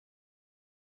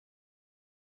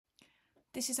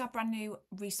This is our brand new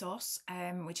resource,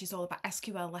 which is all about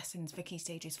SQL lessons for Key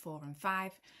Stages 4 and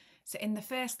 5. So in the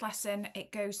first lesson,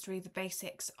 it goes through the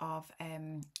basics of,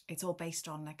 it's all based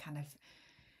on a kind of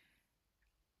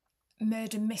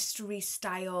murder mystery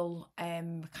style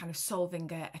kind of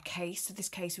solving a case. So this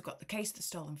case, we've got the case of the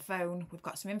stolen phone, we've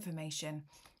got some information,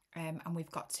 and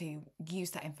we've got to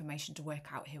use that information to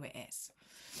work out who it is.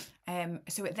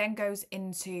 So it then goes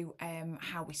into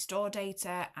how we store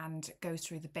data and goes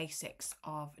through the basics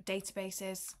of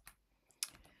databases.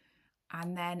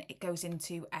 And then it goes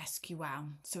into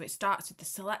SQL. So it starts with the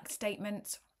select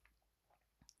statement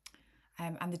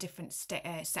and the different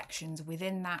sections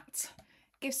within that,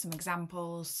 gives some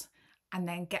examples, and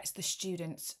then gets the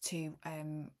students to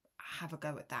have a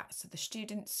go at that. So the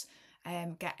students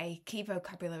get a key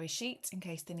vocabulary sheet in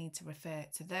case they need to refer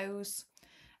to those.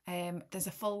 There's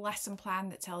a full lesson plan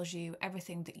that tells you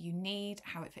everything that you need,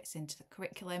 how it fits into the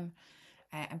curriculum,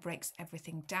 and breaks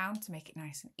everything down to make it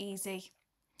nice and easy.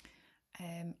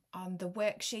 On the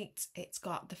worksheet, it's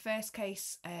got the first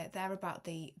case there about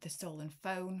the stolen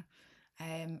phone,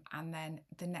 and then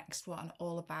the next one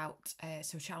all about,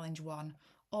 so challenge 1,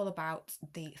 all about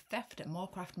the theft at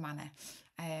Moorcroft Manor,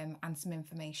 and some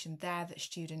information there that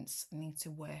students need to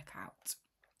work out.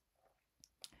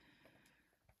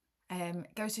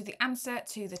 Goes through the answer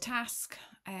to the task,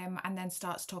 and then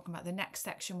starts talking about the next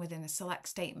section within the select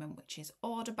statement, which is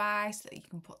order by, so that you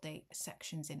can put the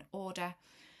sections in order.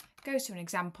 Goes through an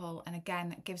example, and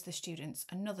again gives the students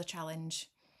another challenge,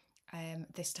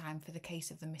 this time for the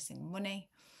case of the missing money.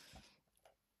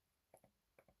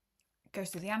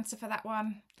 Goes through the answer for that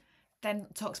one, then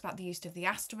talks about the use of the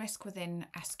asterisk within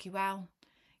SQL,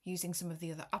 using some of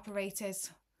the other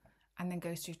operators, and then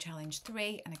goes through challenge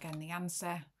 3, and again the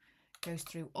answer. Goes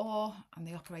through OR and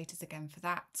the operators again for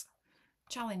that,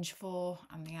 challenge 4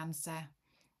 and the answer,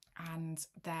 and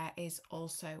there is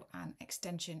also an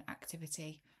extension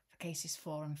activity for cases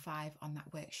 4 and 5 on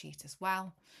that worksheet as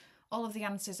well. All of the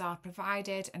answers are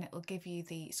provided, and it will give you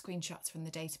the screenshots from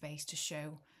the database to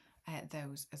show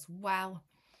those as well.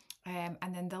 And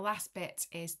then the last bit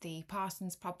is the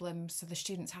Parsons problem, so the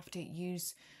students have to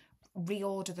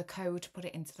reorder the code to put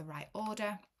it into the right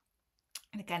order.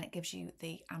 And again, it gives you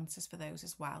the answers for those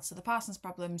as well. So the Parsons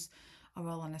problems are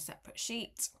all on a separate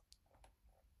sheet,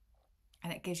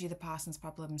 and it gives you the Parsons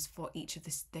problems for each of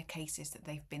the cases that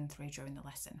they've been through during the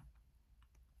lesson.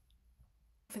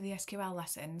 For the SQL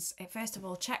lessons, it first of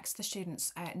all checks the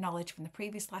students' knowledge from the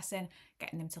previous lesson,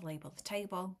 getting them to label the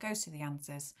table, goes through the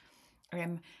answers.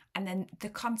 And then the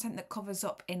content that covers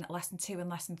up in lesson 2 and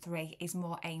lesson 3 is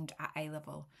more aimed at A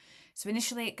level. So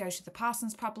initially it goes to the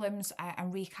Parsons problems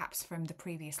and recaps from the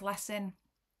previous lesson,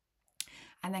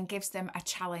 and then gives them a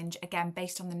challenge, again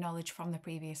based on the knowledge from the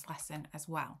previous lesson as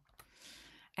well.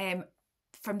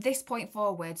 From this point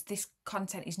forwards, this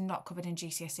content is not covered in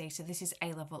GCSE, so this is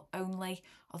A level only,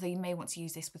 although you may want to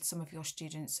use this with some of your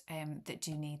students that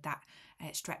do need that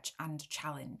stretch and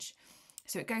challenge.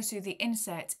 So it goes through the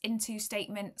insert into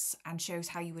statements and shows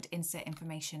how you would insert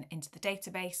information into the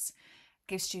database,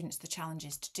 gives students the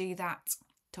challenges to do that,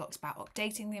 talks about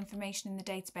updating the information in the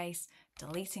database,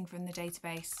 deleting from the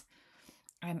database,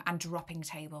 and dropping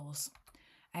tables.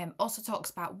 Also talks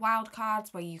about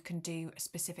wildcards, where you can do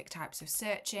specific types of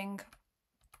searching,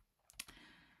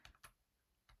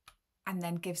 and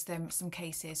then gives them some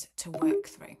cases to work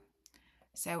through.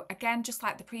 So again, just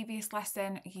like the previous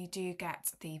lesson, you do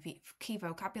get the key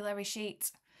vocabulary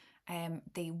sheet,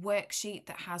 the worksheet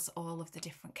that has all of the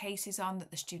different cases on that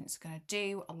the students are going to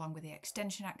do, along with the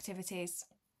extension activities.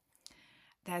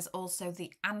 There's also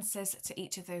the answers to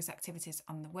each of those activities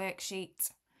on the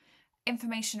worksheet,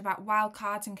 information about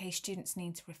wildcards in case students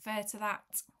need to refer to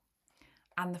that,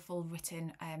 and the full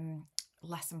written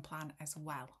lesson plan as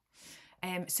well.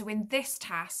 So in this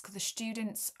task, the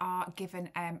students are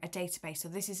given a database. So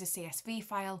this is a CSV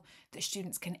file that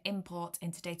students can import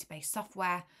into database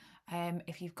software.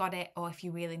 If you've got it, or if you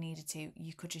really needed to,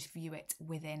 you could just view it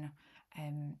within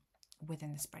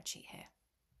the spreadsheet here.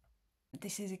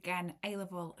 This is again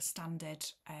A-level standard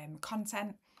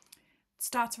content.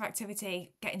 Starter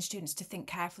activity, getting students to think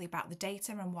carefully about the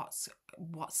data and what's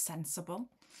sensible.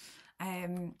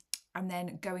 And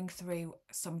then going through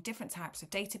some different types of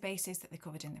databases that they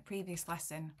covered in the previous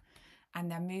lesson, and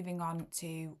then moving on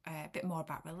to a bit more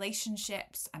about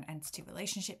relationships and entity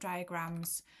relationship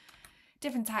diagrams,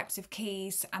 different types of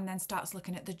keys, and then starts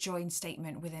looking at the join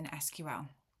statement within SQL.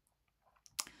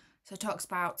 So it talks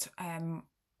about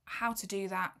how to do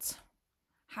that,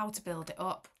 how to build it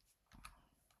up,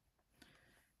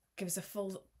 gives a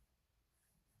full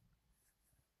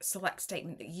select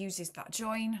statement that uses that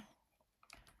join,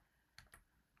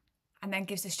 and then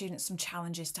gives the students some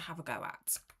challenges to have a go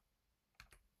at.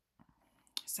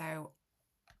 So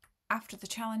after the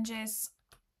challenges,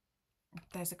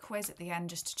 there's a quiz at the end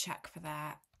just to check for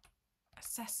their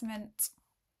assessment.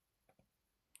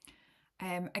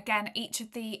 Again, each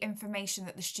of the information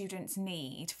that the students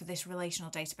need for this relational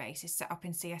database is set up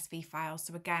in CSV files.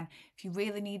 So again, if you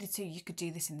really needed to, you could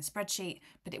do this in the spreadsheet,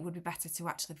 but it would be better to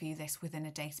actually view this within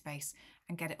a database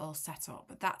and get it all set up.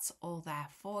 But that's all there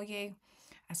for you,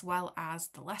 as well as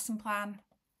the lesson plan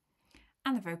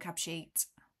and the vocab sheet,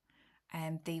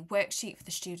 and the worksheet for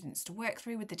the students to work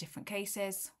through with the different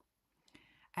cases.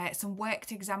 Some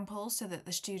worked examples so that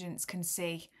the students can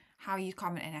see how you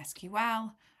comment in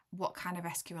SQL, what kind of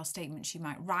SQL statements you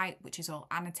might write, which is all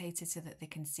annotated so that they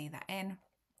can see that in.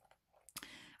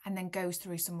 And then goes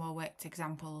through some more worked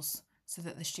examples so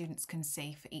that the students can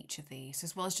see for each of these.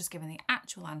 As well as just giving the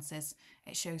actual answers,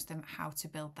 it shows them how to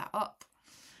build that up.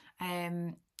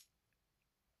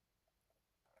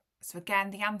 So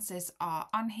again, the answers are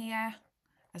on here,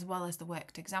 as well as the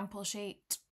worked example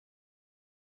sheet.